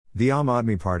The Aam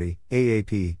Aadmi Party,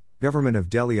 AAP, government of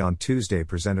Delhi on Tuesday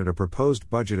presented a proposed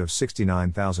budget of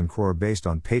 69,000 crore based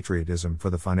on patriotism for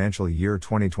the financial year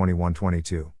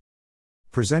 2021-22.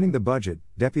 Presenting the budget,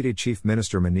 Deputy Chief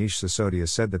Minister Manish Sisodia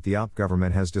said that the AAP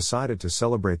government has decided to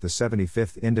celebrate the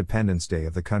 75th Independence Day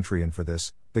of the country, and for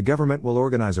this, the government will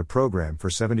organize a program for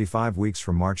 75 weeks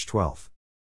from March 12.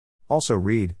 Also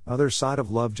read, Other Side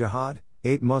of Love Jihad,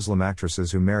 8 Muslim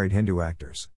actresses who married Hindu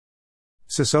actors.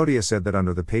 Sisodia said that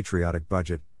under the patriotic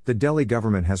budget, the Delhi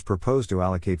government has proposed to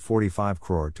allocate 45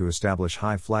 crore to establish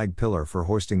high flag pillar for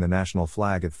hoisting the national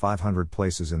flag at 500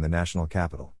 places in the national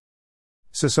capital.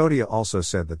 Sisodia also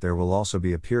said that there will also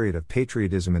be a period of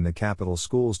patriotism in the capital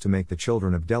schools to make the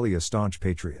children of Delhi a staunch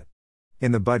patriot.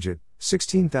 In the budget,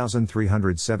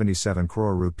 16,377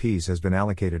 crore rupees has been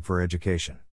allocated for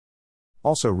education.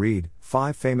 Also read,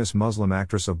 5 famous Muslim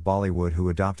actress of Bollywood who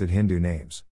adopted Hindu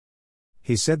names.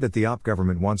 He said that the AAP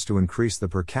government wants to increase the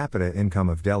per capita income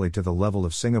of Delhi to the level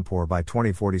of Singapore by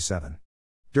 2047.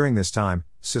 During this time,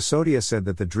 Sisodia said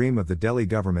that the dream of the Delhi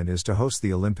government is to host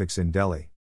the Olympics in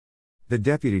Delhi. The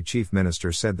Deputy Chief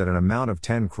Minister said that an amount of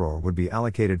 10 crore would be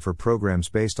allocated for programs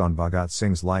based on Bhagat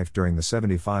Singh's life during the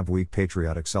 75-week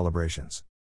patriotic celebrations.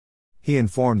 He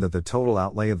informed that the total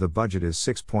outlay of the budget is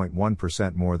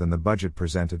 6.1% more than the budget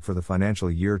presented for the financial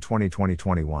year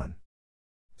 2020-21.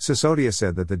 Sisodia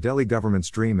said that the Delhi government's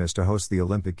dream is to host the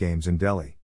Olympic Games in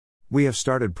Delhi. We have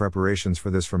started preparations for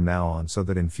this from now on so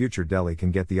that in future Delhi can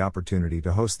get the opportunity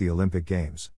to host the Olympic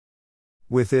Games.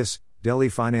 With this, Delhi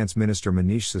Finance Minister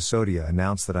Manish Sisodia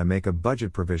announced that I make a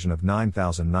budget provision of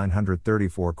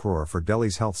 9,934 crore for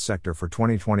Delhi's health sector for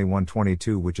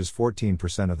 2021-22, which is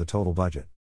 14% of the total budget.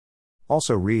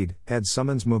 Also read, ED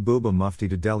summons Mahbooba Mufti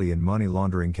to Delhi in money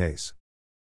laundering case.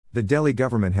 The Delhi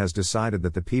government has decided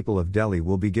that the people of Delhi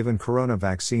will be given corona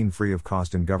vaccine free of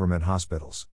cost in government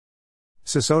hospitals.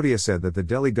 Sisodia said that the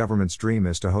Delhi government's dream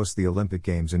is to host the Olympic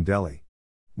Games in Delhi.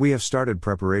 We have started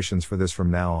preparations for this from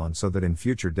now on so that in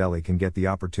future Delhi can get the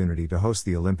opportunity to host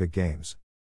the Olympic Games.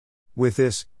 With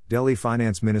this, Delhi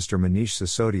Finance Minister Manish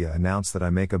Sisodia announced that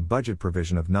I make a budget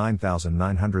provision of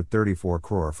 9,934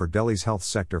 crore for Delhi's health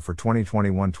sector for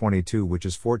 2021-22, which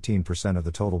is 14% of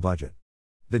the total budget.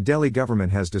 The Delhi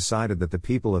government has decided that the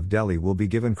people of Delhi will be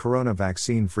given corona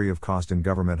vaccine free of cost in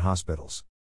government hospitals.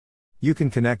 You can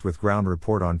connect with Ground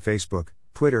Report on Facebook,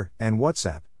 Twitter, and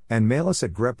WhatsApp, and mail us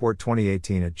at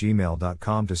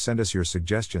greport2018@gmail.com to send us your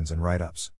suggestions and write-ups.